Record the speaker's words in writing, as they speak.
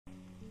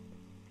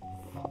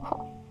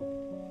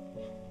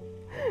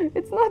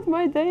It's not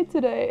my day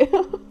today.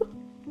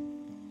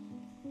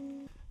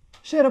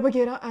 Shut up,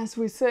 Akira, as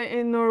we say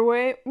in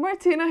Norway.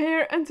 Martina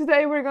here, and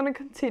today we're gonna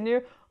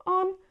continue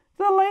on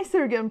the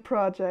laser gun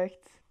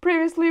project.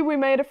 Previously we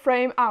made a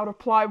frame out of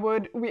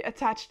plywood, we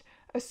attached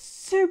a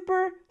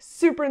super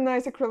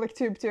nice acrylic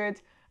tube to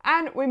it,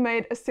 and we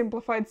made a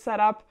simplified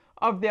setup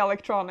of the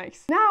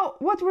electronics. Now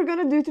what we're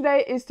gonna do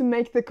today is to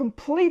make the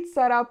complete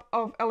setup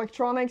of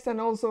electronics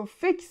and also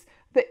fix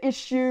the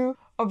issue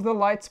of the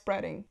light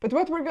spreading. But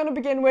what we're gonna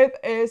begin with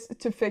is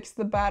to fix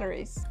the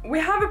batteries. We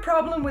have a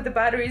problem with the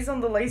batteries on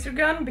the laser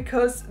gun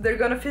because they're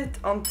gonna fit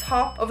on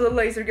top of the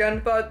laser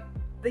gun, but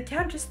they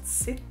can't just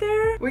sit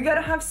there. We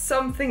gotta have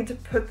something to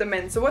put them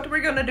in. So what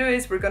we're gonna do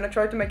is we're gonna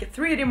try to make a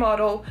 3D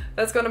model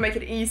that's gonna make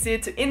it easy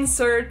to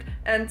insert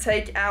and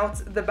take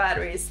out the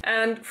batteries.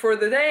 And for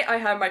the day I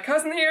have my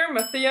cousin here,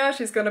 Mathia.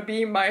 She's gonna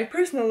be my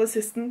personal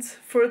assistant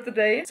for the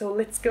day. So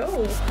let's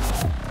go.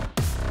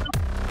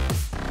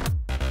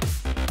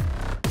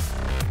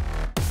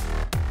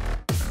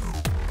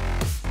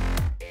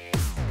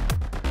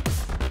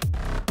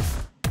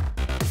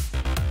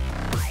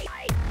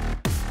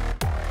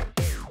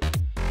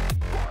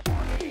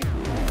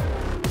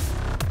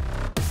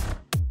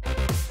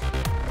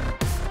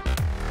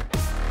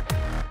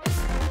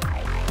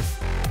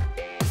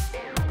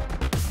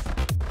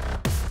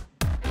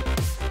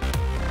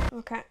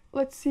 Okay,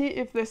 let's see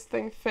if this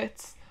thing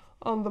fits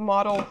on the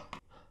model.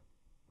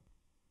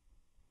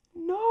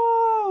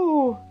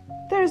 No!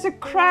 There's a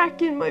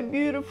crack in my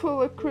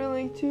beautiful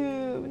acrylic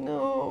tube.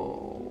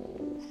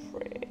 No,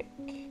 frick.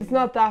 It's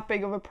not that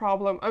big of a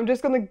problem. I'm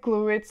just gonna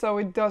glue it so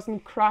it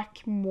doesn't crack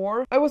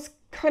more. I was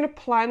kind of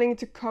planning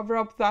to cover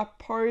up that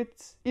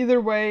part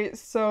either way,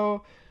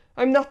 so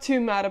I'm not too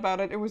mad about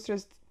it. It was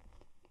just,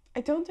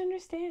 I don't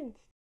understand.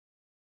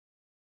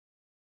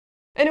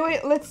 Anyway,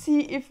 let's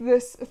see if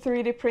this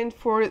 3D print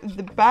for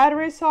the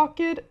battery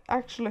socket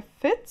actually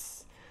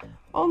fits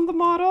on the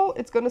model.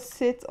 It's gonna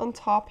sit on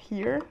top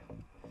here.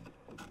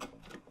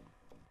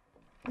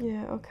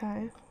 Yeah,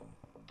 okay.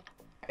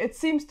 It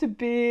seems to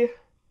be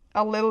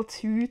a little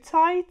too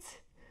tight.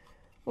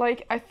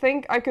 Like, I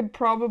think I could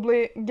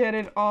probably get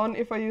it on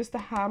if I used a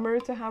hammer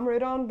to hammer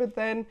it on, but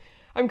then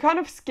I'm kind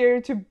of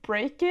scared to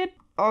break it.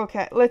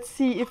 Okay, let's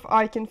see if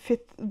I can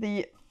fit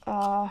the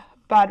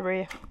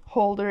battery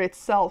holder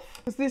itself.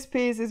 Because this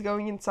piece is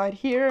going inside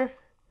here.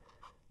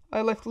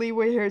 I left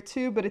leeway here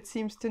too, but it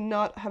seems to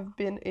not have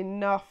been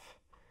enough.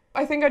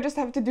 I think I just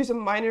have to do some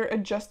minor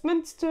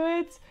adjustments to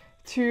it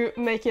to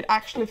make it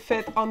actually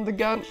fit on the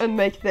gun and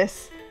make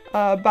this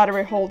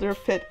battery holder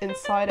fit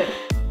inside it.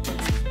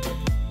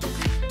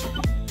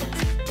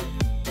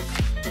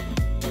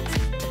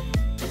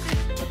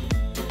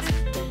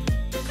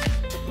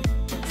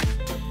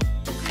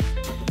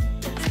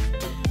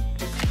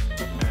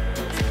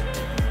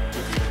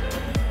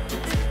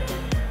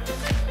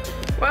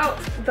 Well,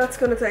 that's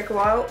gonna take a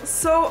while,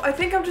 so I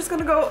think I'm just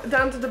gonna go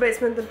down to the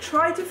basement and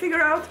try to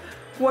figure out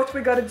what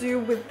we gotta do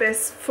with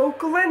this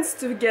focal lens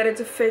to get it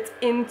to fit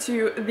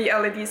into the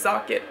LED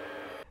socket.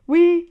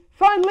 We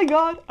finally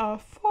got a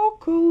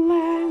focal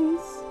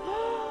lens!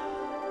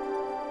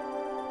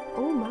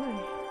 Oh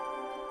my.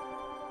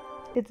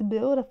 It's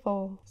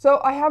beautiful.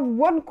 So I have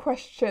one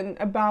question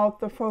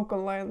about the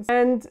focal lens,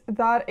 and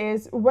that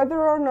is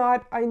whether or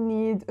not I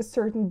need a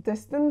certain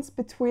distance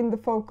between the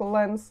focal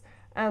lens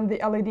and the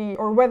LED,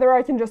 or whether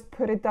I can just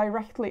put it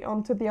directly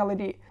onto the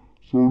LED.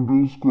 So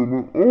I'm just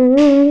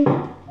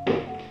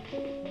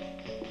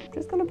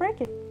gonna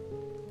break it.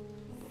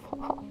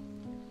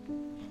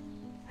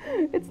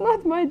 It's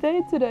not my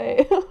day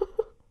today.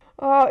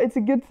 It's a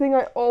good thing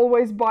I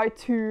always buy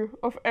 2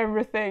 of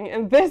everything,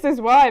 and this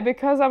is why,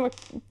 because I'm a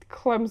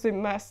clumsy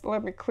mess.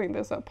 Let me clean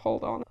this up,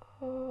 hold on.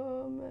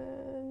 Oh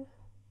man.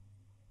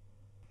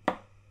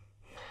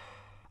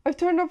 I've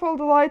turned off all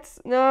the lights.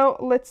 Now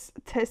let's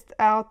test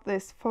out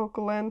this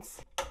focal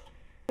lens.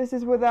 This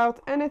is without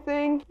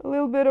anything, a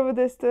little bit of a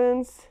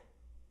distance,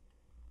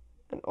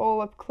 and all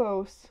up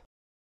close.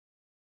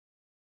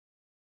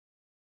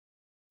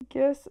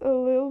 Guess a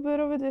little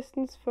bit of a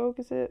distance,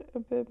 focus it a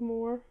bit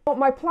more. So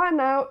my plan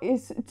now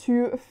is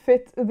to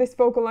fit this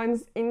focal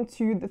lens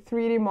into the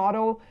 3D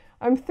model.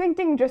 I'm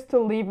thinking just to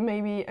leave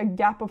maybe a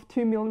gap of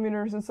 2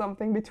 millimeters or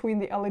something between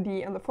the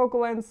LED and the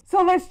focal lens.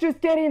 So let's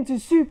just get into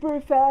super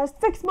fast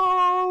fix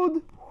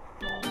mode!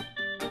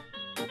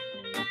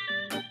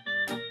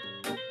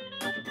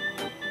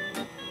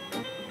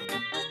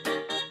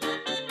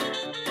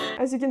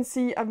 As you can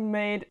see, I've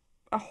made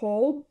a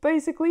hole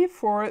basically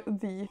for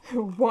the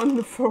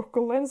one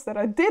focal lens that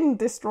I didn't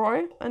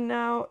destroy, and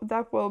now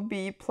that will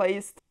be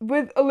placed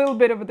with a little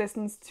bit of a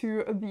distance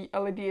to the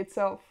LED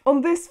itself.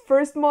 On this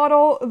first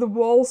model, the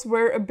walls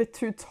were a bit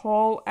too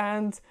tall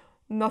and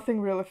nothing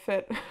really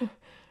fit.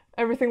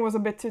 Everything was a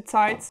bit too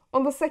tight.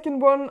 On the second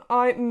one,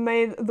 I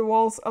made the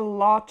walls a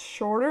lot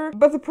shorter,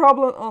 but the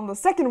problem on the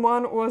second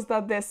one was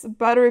that this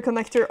battery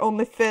connector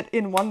only fit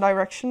in one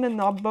direction and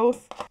not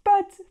both.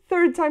 But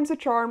third time's a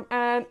charm,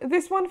 and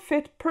this one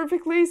fit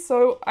perfectly,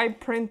 so I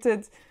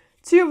printed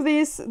 2 of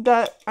these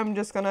that I'm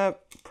just gonna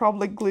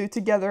probably glue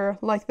together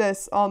like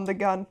this on the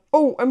gun.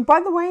 Oh, and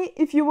by the way,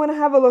 if you want to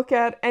have a look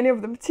at any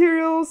of the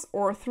materials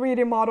or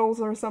 3D models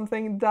or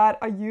something that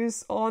I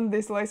use on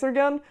this laser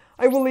gun,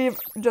 I will leave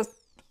just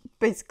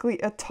basically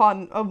a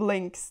ton of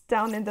links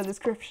down in the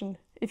description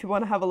if you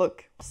want to have a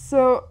look.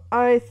 So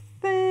I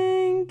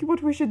think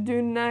what we should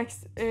do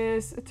next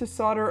is to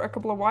solder a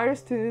couple of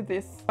wires to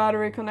this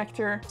battery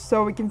connector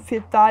so we can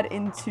fit that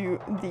into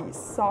the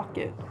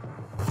socket.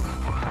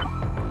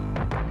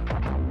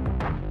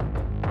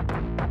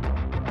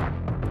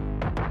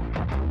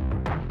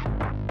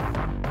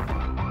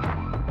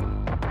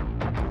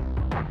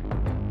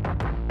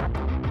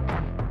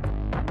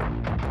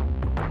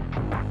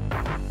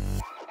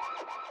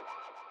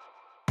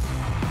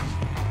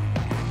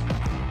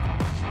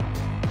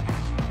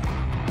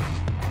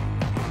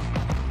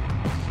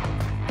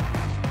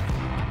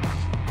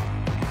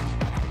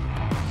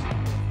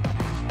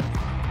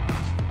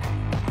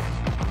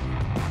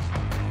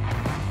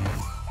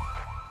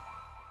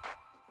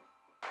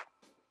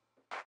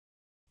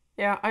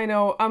 Yeah, I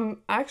know,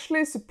 I'm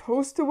actually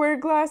supposed to wear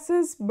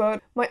glasses,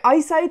 but my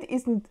eyesight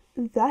isn't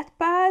that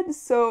bad,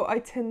 so I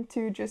tend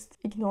to just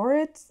ignore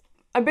it.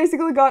 I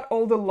basically got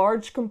all the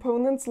large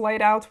components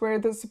laid out where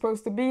they're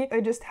supposed to be,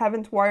 I just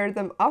haven't wired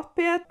them up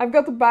yet. I've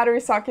got the battery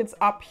sockets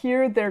up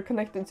here, they're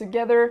connected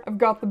together. I've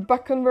got the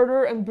buck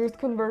converter and boost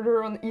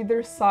converter on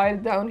either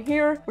side down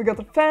here. We got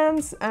the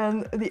fans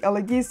and the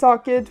LED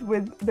socket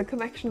with the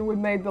connection we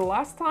made the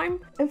last time.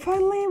 And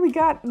finally we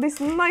got this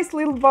nice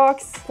little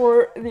box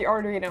for the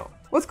Arduino.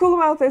 What's cool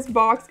about this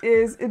box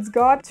is it's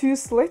got 2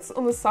 slits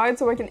on the side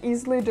so I can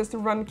easily just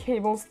run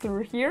cables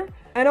through here.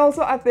 And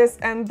also at this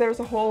end there's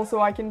a hole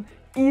so I can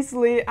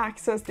easily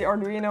access the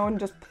Arduino and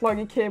just plug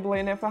a cable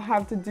in if I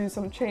have to do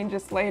some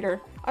changes later.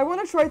 I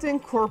want to try to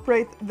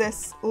incorporate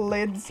this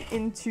lid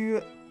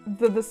into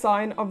the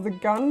design of the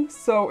gun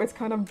so it's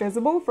kind of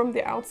visible from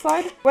the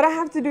outside. What I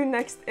have to do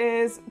next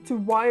is to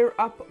wire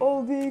up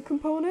all the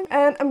components,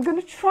 and I'm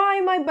gonna try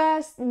my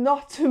best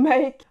not to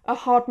make a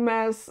hot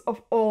mess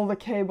of all the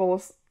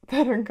cables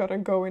that are gonna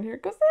go in here,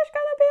 because there's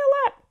gonna be a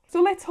lot.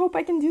 So let's hope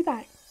I can do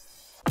that.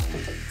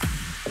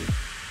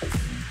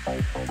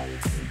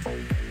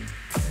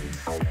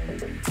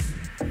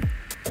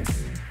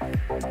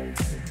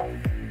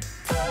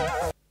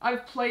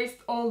 I've placed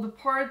all the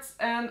parts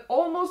and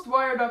almost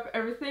wired up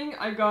everything.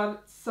 I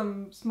got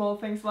some small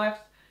things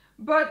left.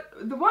 But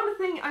the one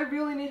thing I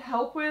really need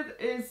help with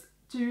is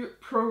to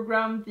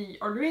program the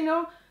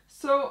Arduino.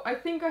 So I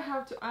think I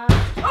have to ask...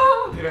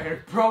 Oh! Did I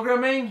hear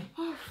programming?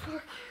 Oh,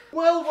 fuck.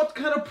 Well, what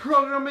kind of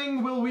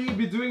programming will we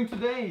be doing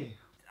today?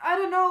 I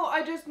don't know,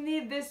 I just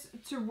need this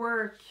to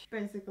work,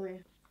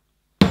 basically.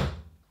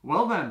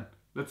 Well then,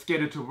 let's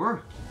get it to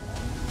work.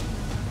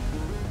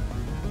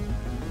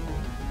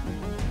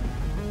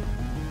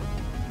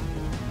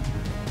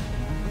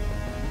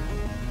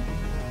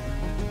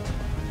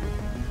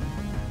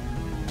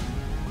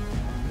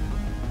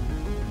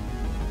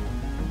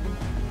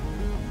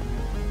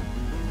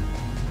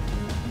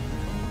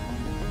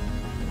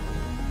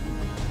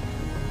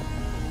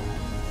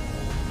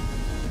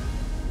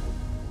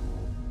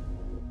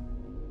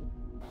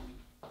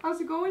 How's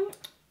it going?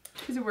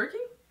 Is it working?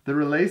 The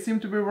relays seem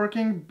to be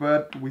working,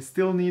 but we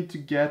still need to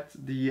get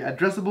the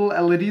addressable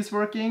LEDs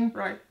working.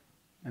 Right.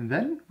 And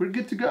then we're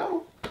good to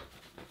go.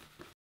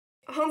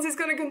 Hans is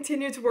gonna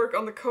continue to work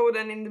on the code,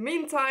 and in the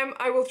meantime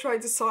I will try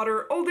to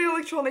solder all the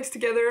electronics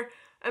together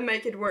and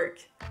make it work.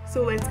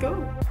 So let's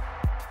go!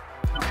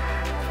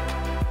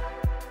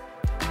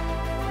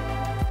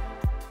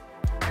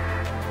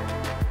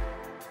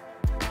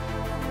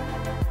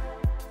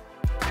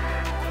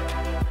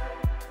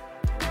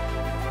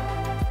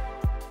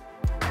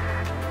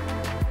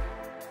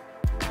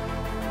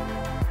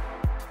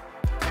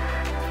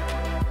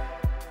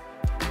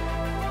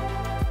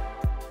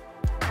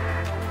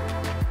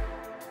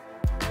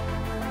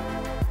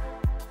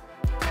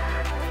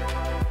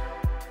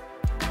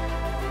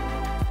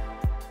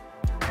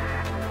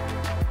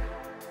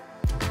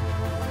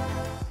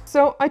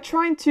 So I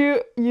tried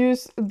to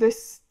use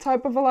this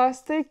type of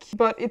elastic,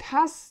 but it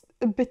has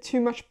a bit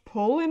too much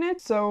pull in it,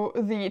 so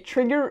the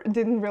trigger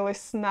didn't really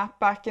snap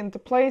back into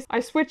place. I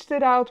switched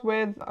it out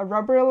with a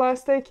rubber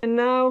elastic, and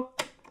now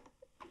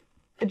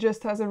it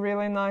just has a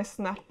really nice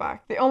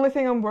snapback. The only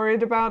thing I'm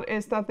worried about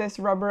is that this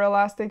rubber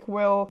elastic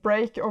will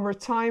break over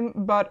time,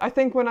 but I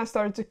think when I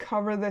start to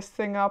cover this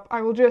thing up,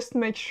 I will just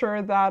make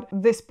sure that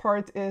this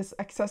part is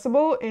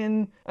accessible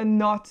in a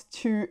not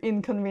too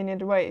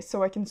inconvenient way,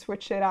 so I can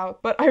switch it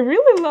out. But I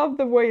really love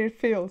the way it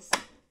feels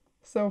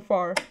so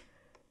far.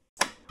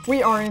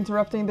 We are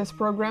interrupting this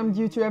program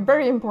due to a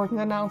very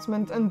important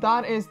announcement, and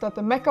that is that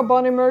the Mecha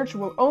Bunny merch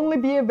will only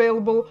be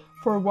available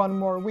for 1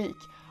 more week.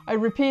 I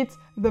repeat,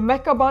 the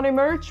Mecha Bunny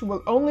merch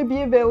will only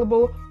be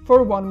available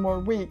for 1 more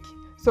week.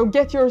 So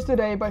get yours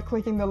today by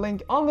clicking the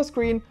link on the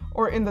screen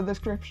or in the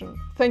description.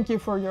 Thank you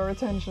for your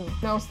attention.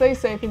 Now stay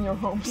safe in your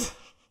homes.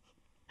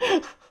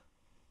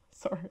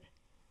 Sorry.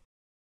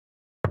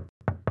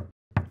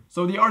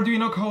 So the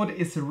Arduino code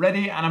is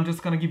ready and I'm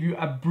just gonna give you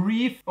a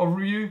brief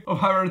overview of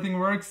how everything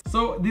works.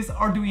 So this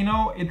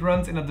Arduino, it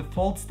runs in a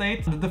default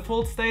state. The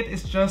default state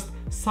is just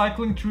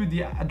cycling through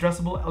the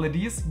addressable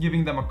LEDs,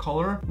 giving them a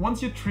color.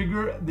 Once you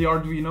trigger the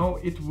Arduino,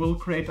 it will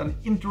create an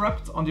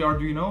interrupt on the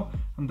Arduino,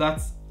 and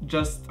that's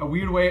just a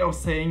weird way of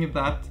saying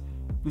that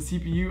the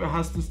CPU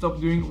has to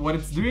stop doing what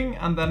it's doing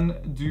and then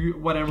do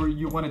whatever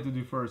you want it to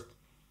do first.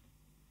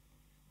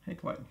 Hey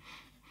Clyde.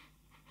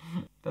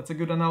 That's a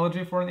good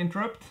analogy for an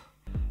interrupt.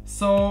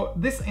 So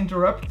this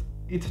interrupt,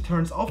 it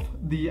turns off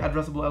the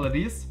addressable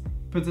LEDs,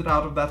 puts it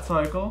out of that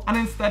cycle, and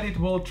instead it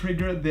will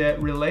trigger the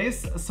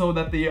relays so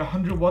that the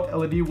 100-watt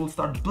LED will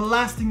start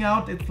blasting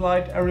out its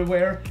light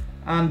everywhere,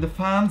 and the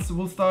fans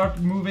will start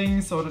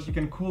moving so that you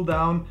can cool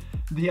down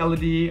the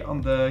LED on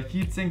the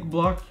heatsink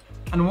block.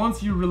 And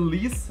once you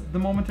release the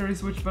momentary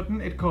switch button,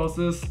 it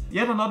causes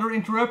yet another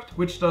interrupt,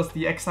 which does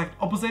the exact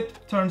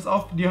opposite, turns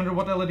off the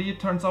 100-watt LED,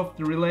 turns off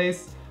the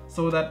relays,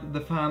 so that the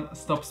fan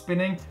stops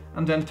spinning,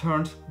 and then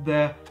turns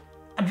the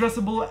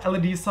addressable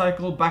LED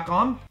cycle back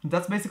on.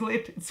 That's basically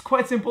it. It's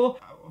quite simple.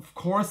 Of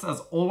course,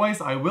 as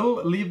always, I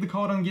will leave the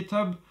code on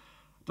GitHub.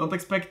 Don't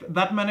expect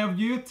that many of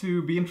you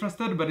to be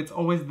interested, but it's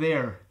always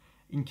there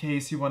in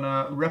case you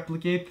wanna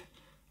replicate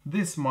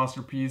this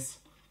masterpiece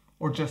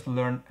or just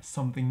learn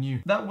something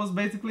new. That was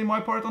basically my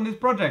part on this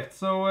project,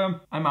 so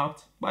I'm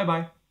out. Bye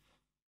bye.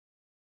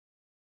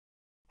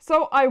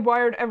 So I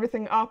wired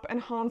everything up and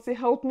Hansi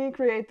helped me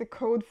create the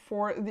code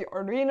for the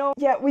Arduino.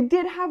 Yeah, we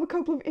did have a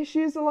couple of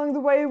issues along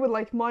the way with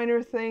like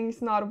minor things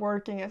not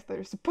working as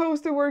they're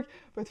supposed to work,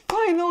 but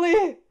finally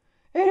it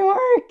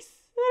works!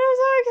 And I'm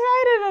so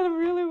excited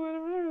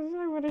and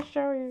I want to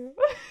show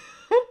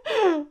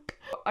you.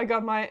 I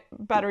got my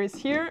batteries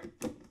here.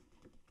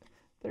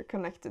 They're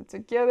connected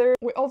together.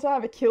 We also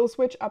have a kill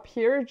switch up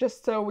here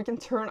just so we can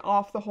turn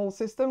off the whole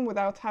system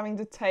without having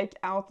to take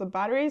out the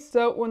batteries.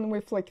 So when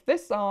we flick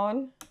this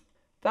on,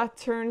 that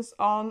turns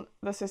on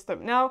the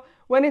system. Now,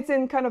 when it's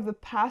in kind of the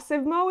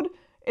passive mode,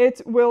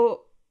 it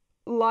will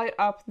light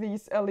up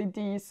these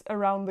LEDs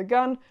around the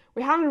gun.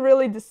 We haven't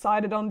really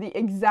decided on the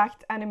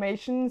exact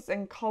animations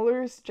and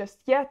colors just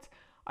yet.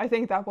 I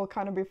think that will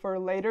kind of be for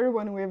later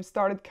when we've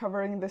started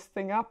covering this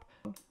thing up.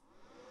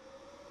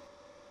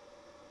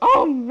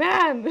 Oh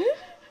man!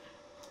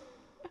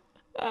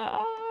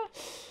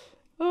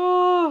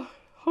 Oh,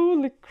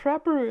 holy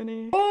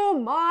crapperoonie. Oh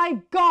my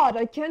god,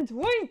 I can't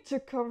wait to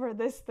cover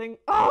this thing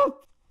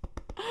up!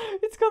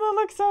 It's gonna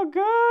look so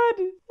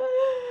good!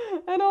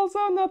 And also,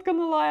 I'm not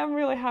gonna lie, I'm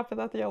really happy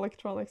that the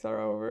electronics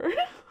are over.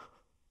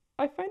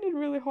 I find it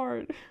really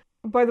hard.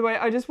 By the way,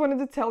 I just wanted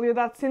to tell you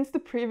that since the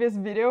previous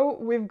video,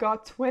 we've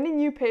got 20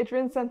 new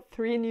patrons and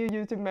 3 new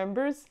YouTube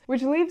members,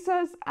 which leaves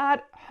us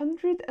at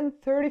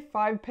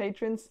 135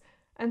 patrons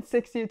and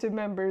 6 YouTube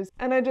members.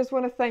 And I just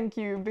want to thank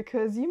you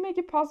because you make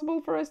it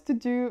possible for us to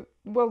do,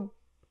 well,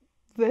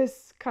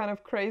 this kind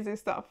of crazy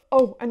stuff.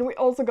 Oh, and we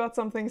also got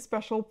something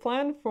special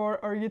planned for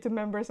our YouTube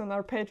members and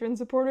our Patreon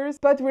supporters,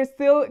 but we're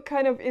still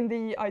kind of in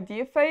the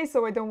idea phase,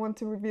 so I don't want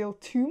to reveal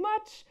too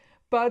much.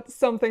 But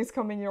something's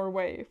coming your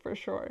way for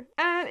sure.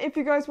 And if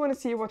you guys want to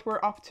see what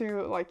we're up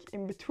to like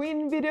in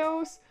between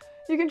videos,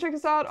 you can check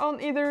us out on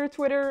either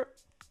Twitter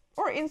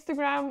or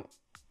Instagram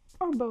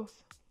or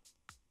both.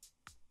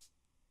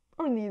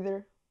 Or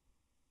neither.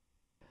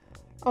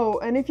 Oh,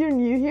 and if you're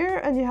new here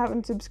and you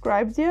haven't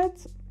subscribed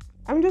yet,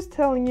 I'm just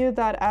telling you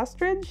that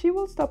Astrid, she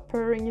will stop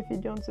purring if you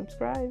don't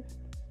subscribe.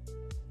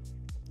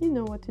 You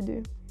know what to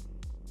do.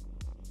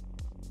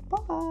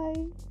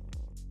 Bye!